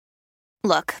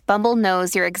Look, Bumble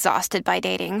knows you're exhausted by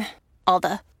dating. All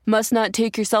the must not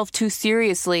take yourself too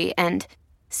seriously and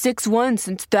 6'1"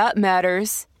 since that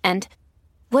matters. And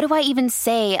what do I even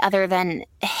say other than,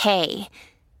 hey?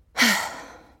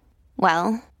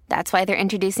 Well, that's why they're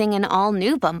introducing an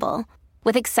all-new Bumble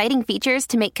with exciting features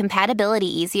to make compatibility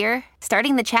easier,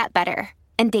 starting the chat better,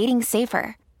 and dating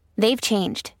safer. They've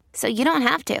changed, so you don't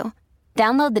have to.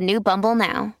 Download the new Bumble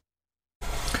now.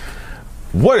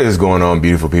 What is going on,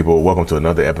 beautiful people? Welcome to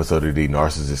another episode of The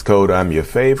Narcissist Code. I'm your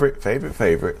favorite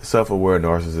self-aware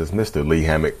narcissist, Mr. Lee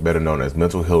Hammock, better known as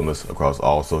Mental Illness, across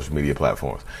all social media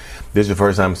platforms. If this is your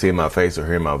first time seeing my face or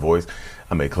hearing my voice,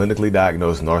 I'm a clinically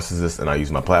diagnosed narcissist, and I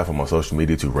use my platform on social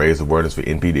media to raise awareness for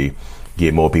NPD,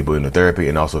 get more people into therapy,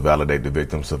 and also validate the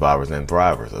victims, survivors, and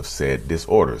thrivers of said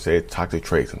disorder, said toxic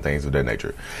traits, and things of that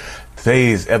nature.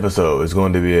 Today's episode is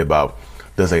going to be about,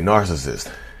 does a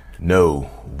narcissist know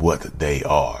what they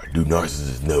are? Do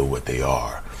narcissists know what they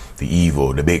are? The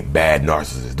evil, the big bad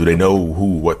narcissists, do they know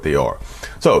what they are?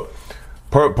 So,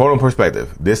 put on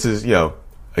perspective, this is,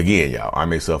 again, y'all,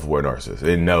 I'm a self-aware narcissist.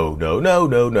 And no.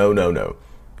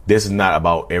 This is not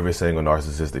about every single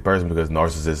narcissistic person, because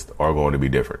narcissists are going to be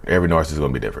different. Every narcissist is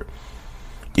going to be different.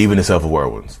 Even the self-aware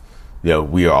ones.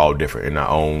 We are all different in our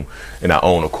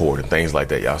own accord and things like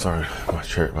that, y'all. Sorry,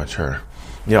 my chair.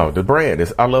 The brand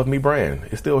is I Love Me brand.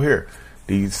 It's still here.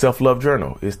 The self-love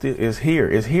journal is here.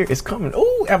 It's coming.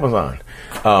 Oh, Amazon.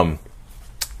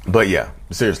 But yeah,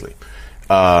 seriously.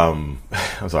 I'm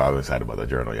sorry, I'm excited about that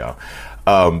journal, y'all.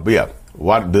 But yeah,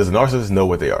 why does a narcissist know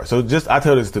what they are? So I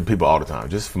tell this to people all the time.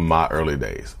 Just from my early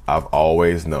days, I've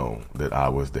always known that I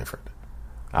was different.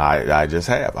 I just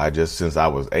have. Since I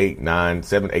was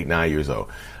 7, 8, 9 years old,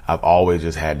 I've always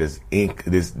just had this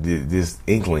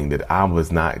inkling that I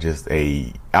was not just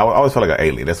I always felt like an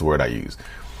alien. That's the word I use.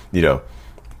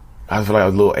 I feel like I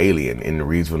was a little alien in little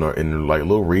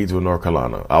Reedsville, North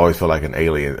Carolina. I always felt like an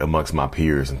alien amongst my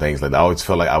peers and things like that. I always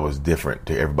felt like I was different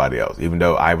to everybody else. Even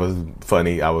though I was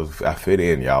funny, I fit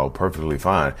in, y'all, perfectly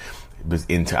fine. But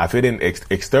I fit in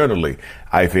externally.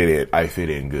 I fit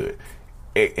in good.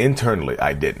 Internally,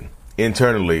 I didn't.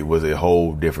 Internally was a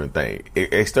whole different thing.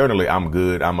 Externally, I'm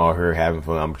good. I'm out here having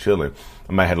fun. I'm chilling.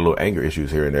 I might have a little anger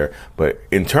issues here and there, but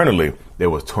internally there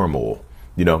was turmoil.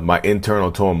 My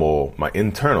internal turmoil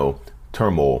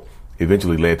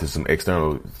eventually led to some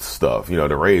external stuff,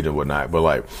 the rage and whatnot.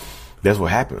 But that's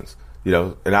what happens,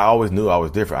 and I always knew I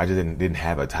was different. I just didn't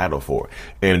have a title for it.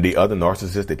 And the other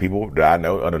narcissistic people that I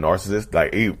know, other narcissists,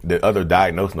 like the other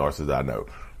diagnosed narcissists I know,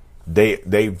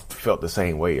 they felt the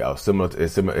same way. At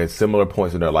similar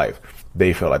points in their life,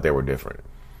 they felt like they were different.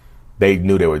 They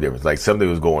knew they were different. Like something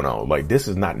was going on. Like, this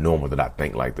is not normal that I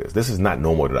think like this. This is not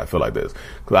normal that I feel like this.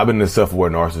 Because I've been in a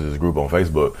self-aware narcissist group on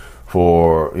Facebook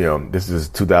for, this is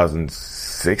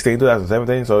 2016,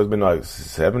 2017. So it's been like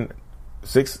 6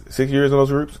 years in those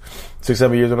groups, 6,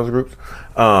 7 years in those groups.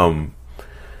 And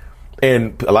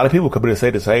a lot of people come in and say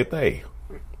the same thing.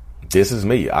 This is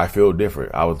me. I feel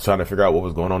different. I was trying to figure out what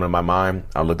was going on in my mind.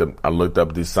 I looked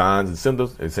up these signs and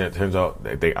symptoms. It turns out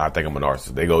I think I'm a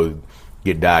narcissist. They go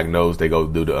get diagnosed. They go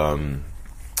do the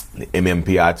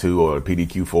MMPI-2 or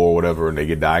PDQ-4 or whatever, and they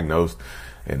get diagnosed,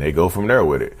 and they go from there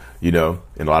with it. And a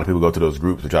lot of people go to those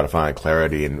groups to try to find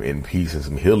clarity and peace and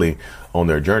some healing on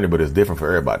their journey, but it's different for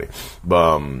everybody.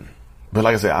 But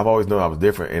like I said, I've always known I was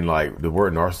different. And the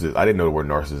word narcissist, I didn't know the word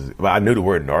narcissist, but I knew the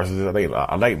word narcissist.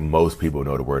 I think most people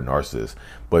know the word narcissist,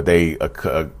 but they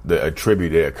accustom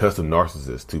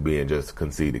narcissists to being just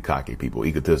conceited, cocky people,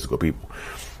 egotistical people.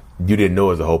 You didn't know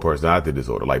it was a whole personality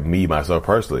disorder. Like me, myself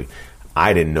personally,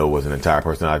 I didn't know it was an entire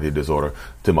personality disorder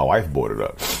till my wife brought it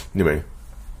up.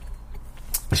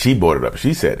 She brought it up.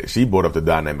 She said it. She brought up the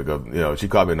dynamic of, she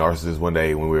called me a narcissist one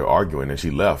day when we were arguing, and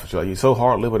she left. She's like, "You're so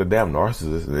hard to live with a damn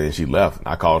narcissist." And then she left.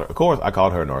 I called her a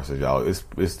narcissist, y'all.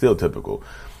 It's still typical.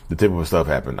 The typical stuff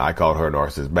happened. I called her a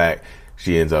narcissist back.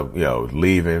 She ends up,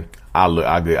 leaving.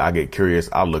 I get curious.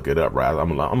 I look it up, right?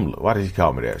 Why did she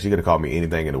call me that? She could have called me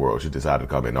anything in the world. She decided to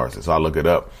call me a narcissist. So I look it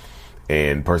up,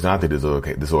 and personality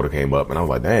disorder came up, and I was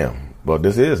like, damn, well,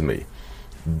 this is me.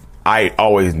 I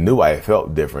always knew I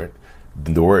felt different.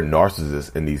 The word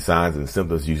narcissist and these signs and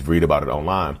symptoms you read about it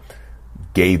online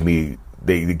gave me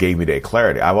that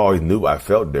clarity. I've always knew I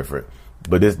felt different,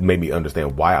 but this made me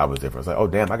understand why I was different. It's like, oh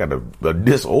damn, I got a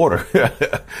disorder,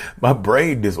 my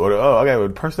brain disorder. Oh, I got a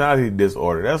personality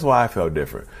disorder. That's why I felt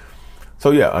different.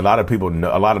 So yeah, a lot of people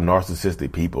know, a lot of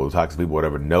narcissistic people, toxic people,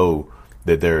 whatever, know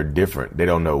that they're different. They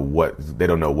don't know what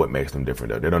makes them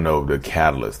different though. They don't know the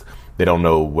catalyst. They don't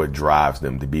know what drives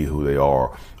them to be who they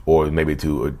are, or maybe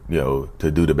to do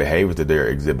the behaviors that they're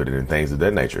exhibiting and things of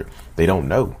that nature. They don't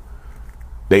know.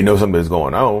 they know something is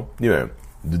going on. Do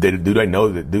they know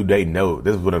that? Do they know?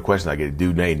 This is one of the questions I get.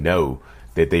 Do they know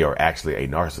that they are actually a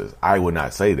narcissist? I would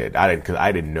not say that. Because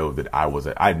I didn't know that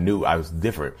I knew I was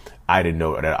different. I didn't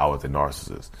know that I was a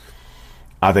narcissist.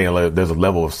 I think there's a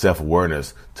level of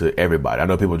self-awareness to everybody. I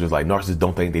know people just like, narcissists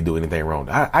don't think they do anything wrong.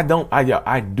 I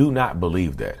do not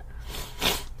believe that.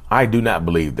 I do not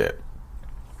believe that.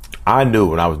 I knew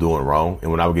when I was doing wrong,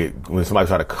 and when somebody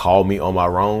tried to call me on my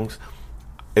wrongs,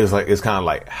 it's kind of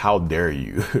like, how dare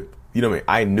you? You know what I mean?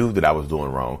 I knew that I was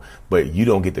doing wrong, but you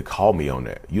don't get to call me on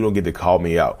that. You don't get to call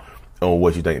me out on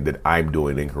what you think that I'm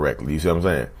doing incorrectly. You see what I'm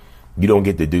saying? You don't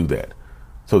get to do that.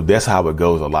 So that's how it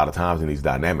goes a lot of times in these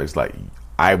dynamics. Like,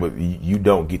 you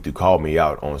don't get to call me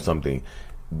out on something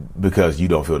because you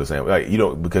don't feel the same. Like, you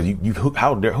don't, because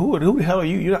how dare, who the hell are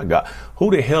you? You're not God.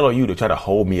 Who the hell are you to try to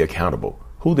hold me accountable?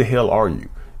 Who the hell are you?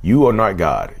 You are not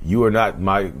God. You are not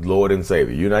my Lord and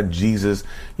Savior. You're not Jesus.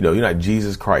 You're not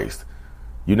Jesus Christ.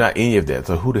 You're not any of that.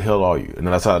 So who the hell are you? And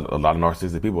that's how a lot of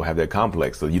narcissistic people have that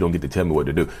complex. So you don't get to tell me what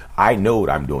to do. I know what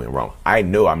I'm doing wrong. I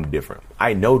know I'm different.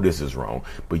 I know this is wrong,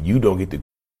 but you don't get to.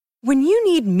 When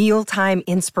you need mealtime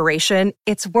inspiration,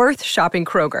 it's worth shopping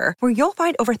Kroger, where you'll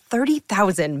find over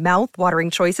 30,000 mouth-watering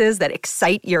choices that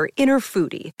excite your inner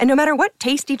foodie. And no matter what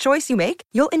tasty choice you make,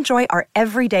 you'll enjoy our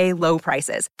everyday low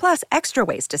prices, plus extra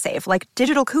ways to save, like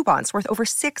digital coupons worth over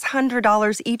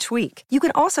 $600 each week. You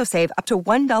can also save up to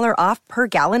 $1 off per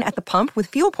gallon at the pump with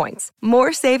fuel points.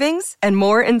 More savings and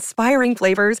more inspiring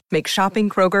flavors make shopping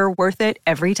Kroger worth it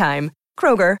every time.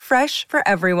 Kroger, fresh for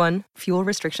everyone. Fuel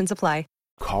restrictions apply.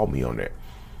 Call me on that.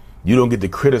 You don't get to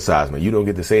criticize me. You don't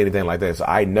get to say anything like that. So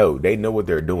I know they know what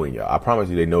they're doing, y'all. I promise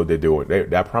you, they know that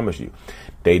I promise you,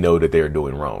 they know that they're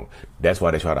doing wrong. That's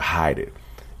why they try to hide it.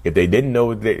 If they didn't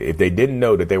know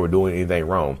that they were doing anything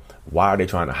wrong, why are they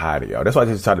trying to hide it, y'all? That's why I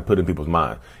just try to put in people's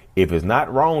minds. If it's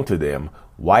not wrong to them,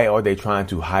 why are they trying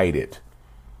to hide it?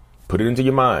 Put it into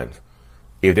your minds.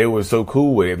 If they were so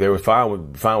cool with it, if they were fine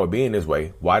with being this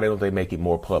way, why don't they make it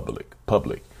more public?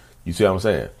 You see what I'm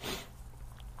saying?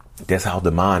 That's how the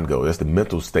mind goes. That's the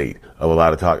mental state of a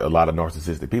lot of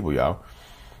narcissistic people, y'all.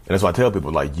 And that's why I tell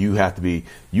people, like, you have to be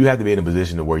in a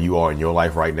position of where you are in your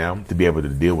life right now to be able to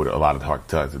deal with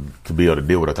to be able to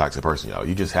deal with a toxic person, y'all.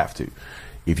 You just have to.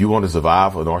 If you want to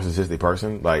survive a narcissistic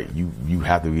person, like, you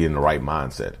have to be in the right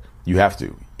mindset. You have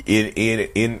to,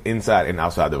 inside and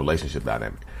outside the relationship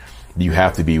dynamic. You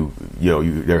have to be,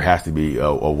 there has to be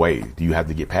a way. You have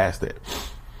to get past that.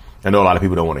 I know a lot of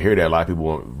people don't want to hear that. A lot of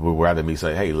people would rather me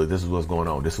say, hey, look, this is what's going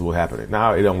on. This is what's happening.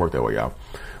 No, it don't work that way, y'all.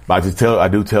 But I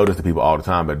do tell this to people all the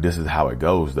time, but this is how it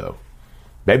goes, though.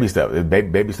 Baby steps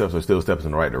are still steps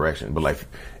in the right direction. But, like,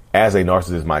 as a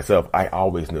narcissist myself, I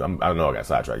always knew, I know I got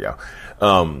sidetracked, y'all.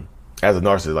 As a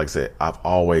narcissist, like I said, I've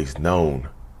always known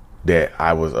that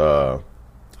I was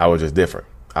just different.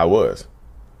 I was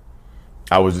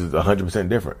just 100%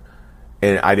 different.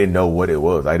 And I didn't know what it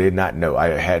was. I did not know. I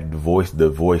had the voice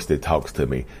that talks to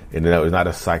me. And it was not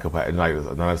a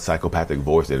psychopathic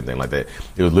voice or anything like that.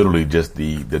 It was literally just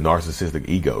the narcissistic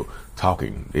ego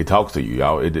talking. It talks to you,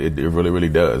 y'all. It really, really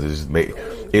does.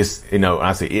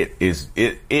 I say it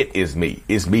is me.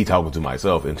 It's me talking to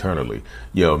myself internally.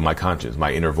 My conscience,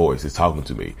 my inner voice is talking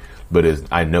to me. But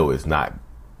I know it's not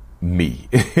me.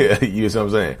 You know what I'm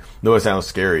saying? No, it sounds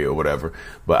scary or whatever,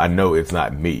 but I know it's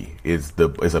not me. It's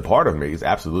a part of me. It's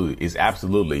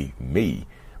absolutely me,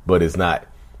 but it's not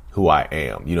who I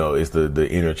am. It's the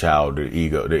inner child, the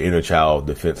ego, the inner child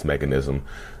defense mechanism,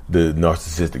 the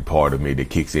narcissistic part of me that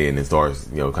kicks in and starts,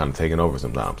 kind of taking over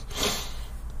sometimes.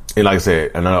 And like I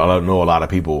said, I know a lot of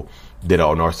people that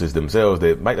are narcissists themselves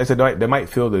that they might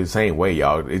feel the same way,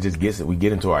 y'all. It just we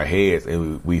get into our heads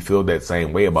and we feel that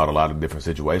same way about a lot of different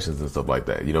situations and stuff like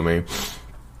that. You know what I mean?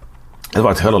 That's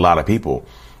why I tell a lot of people,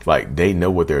 like, they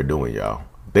know what they're doing, y'all.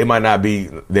 They might not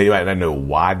know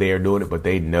why they are doing it, but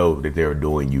they know that they're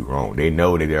doing you wrong. They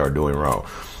know that they are doing wrong.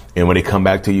 And when they come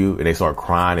back to you and they start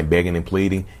crying and begging and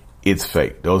pleading, it's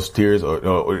fake. Those tears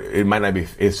it might not be,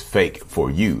 it's fake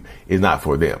for you. It's not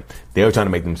for them. They're trying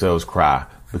to make themselves cry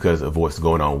because of what's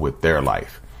going on with their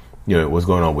life, what's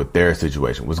going on with their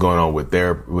situation, what's going on with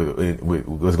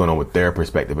what's going on with their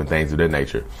perspective and things of that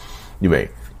nature.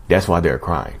 That's why they're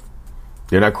crying.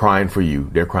 They're not crying for you.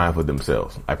 They're crying for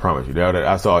themselves. I promise you.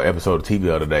 I saw an episode of TV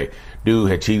the other day. Dude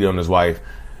had cheated on his wife,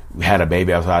 had a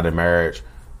baby outside their marriage,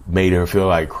 made her feel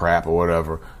like crap or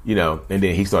whatever, and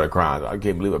then he started crying. I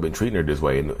can't believe I've been treating her this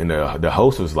way. And the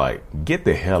host was like, get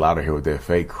the hell out of here with that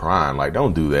fake crying. Like,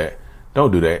 don't do that.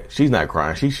 Don't do that. She's not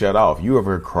crying. She's shut off. You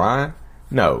over here crying?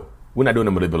 No, we're not doing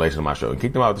the manipulation on my show. And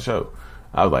kick them out of the show.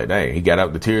 I was like, dang, he got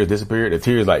up, the tears disappeared. The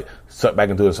tears like sucked back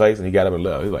into his face and he got up and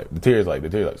left. He's like, the tears like,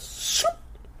 shoop,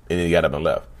 and then he got up and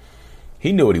left.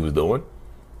 He knew what he was doing.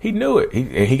 He knew it.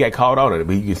 He got caught on it,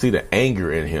 but you can see the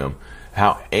anger in him,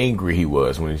 how angry he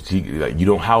was when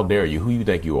how dare you? Who you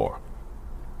think you are?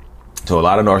 So a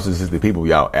lot of narcissistic people,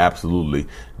 y'all absolutely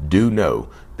do know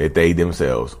that they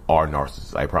themselves are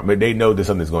narcissists. They know that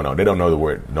something's going on. They don't know the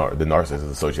word the narcissist is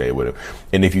associated with it.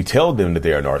 And if you tell them that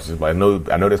they are narcissists, I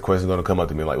know this question is going to come up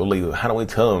to me like, well, Lee, how do we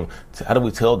tell them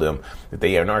that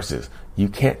they are narcissists? You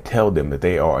can't tell them that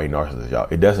they are a narcissist, y'all.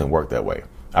 It doesn't work that way.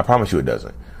 I promise you it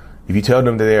doesn't. If you tell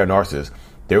them that they are narcissists,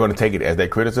 they're going to take it as that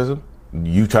criticism.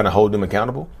 You trying to hold them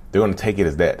accountable. They're going to take it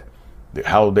as that.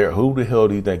 Who the hell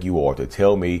do you think you are to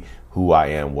tell me who I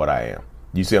am, what I am?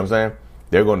 You see what I'm saying?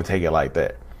 They're going to take it like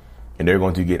that. And they're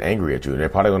going to get angry at you. And they're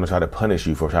probably going to try to punish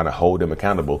you for trying to hold them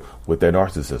accountable with their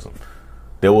narcissism.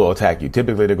 They will attack you.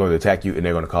 Typically, they're going to attack you and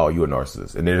they're going to call you a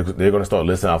narcissist. And they're going to start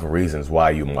listing off of reasons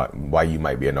why you might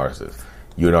be a narcissist.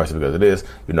 You're a narcissist because of this.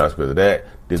 You're a narcissist because of that.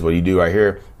 This is what you do right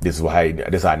here. This is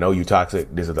how I know you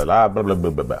toxic. This is the lie, blah, blah,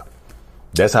 blah, blah, blah.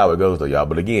 That's how it goes though, y'all.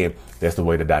 But again, that's the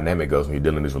way the dynamic goes when you're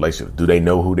dealing in these relationships. Do they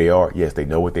know who they are? Yes, they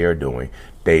know what they are doing.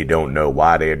 They don't know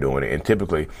why they are doing it. And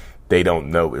typically, they don't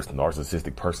know it's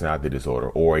narcissistic personality disorder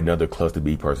or another cluster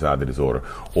B personality disorder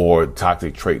or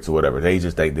toxic traits or whatever. They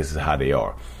just think this is how they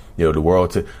are. You know, the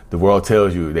world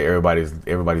tells you that everybody's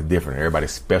different.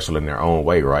 Everybody's special in their own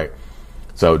way, right?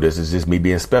 So this is just me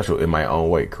being special in my own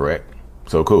way, correct?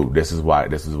 So cool. This is why a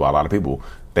lot of people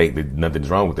think that nothing's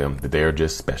wrong with them, that they're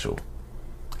just special.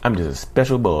 I'm just a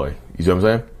special boy. You see what I'm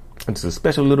saying? I'm just a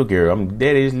special little girl. I'm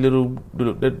daddy's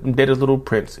little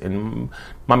prince and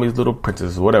mommy's little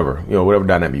princess, whatever. You know, whatever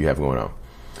dynamic you have going on.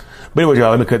 But anyway,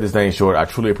 y'all, let me cut this thing short. I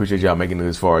truly appreciate y'all making it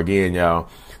this far. Again, y'all,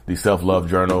 the self-love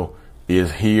journal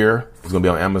is here. It's gonna be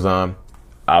on Amazon.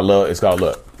 It's called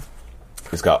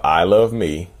I Love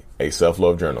Me, a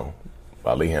Self-Love Journal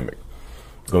by Lee Hammock.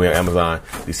 It's gonna be on Amazon.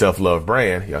 The self-love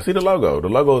brand. Y'all see the logo? The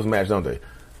logos match, don't they?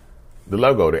 The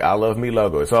logo, the I Love Me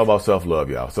logo. It's all about self-love,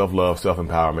 y'all. Self-love,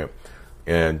 self-empowerment.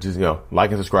 And just, like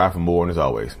and subscribe for more. And as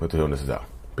always, Mental Healness is out.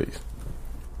 Peace.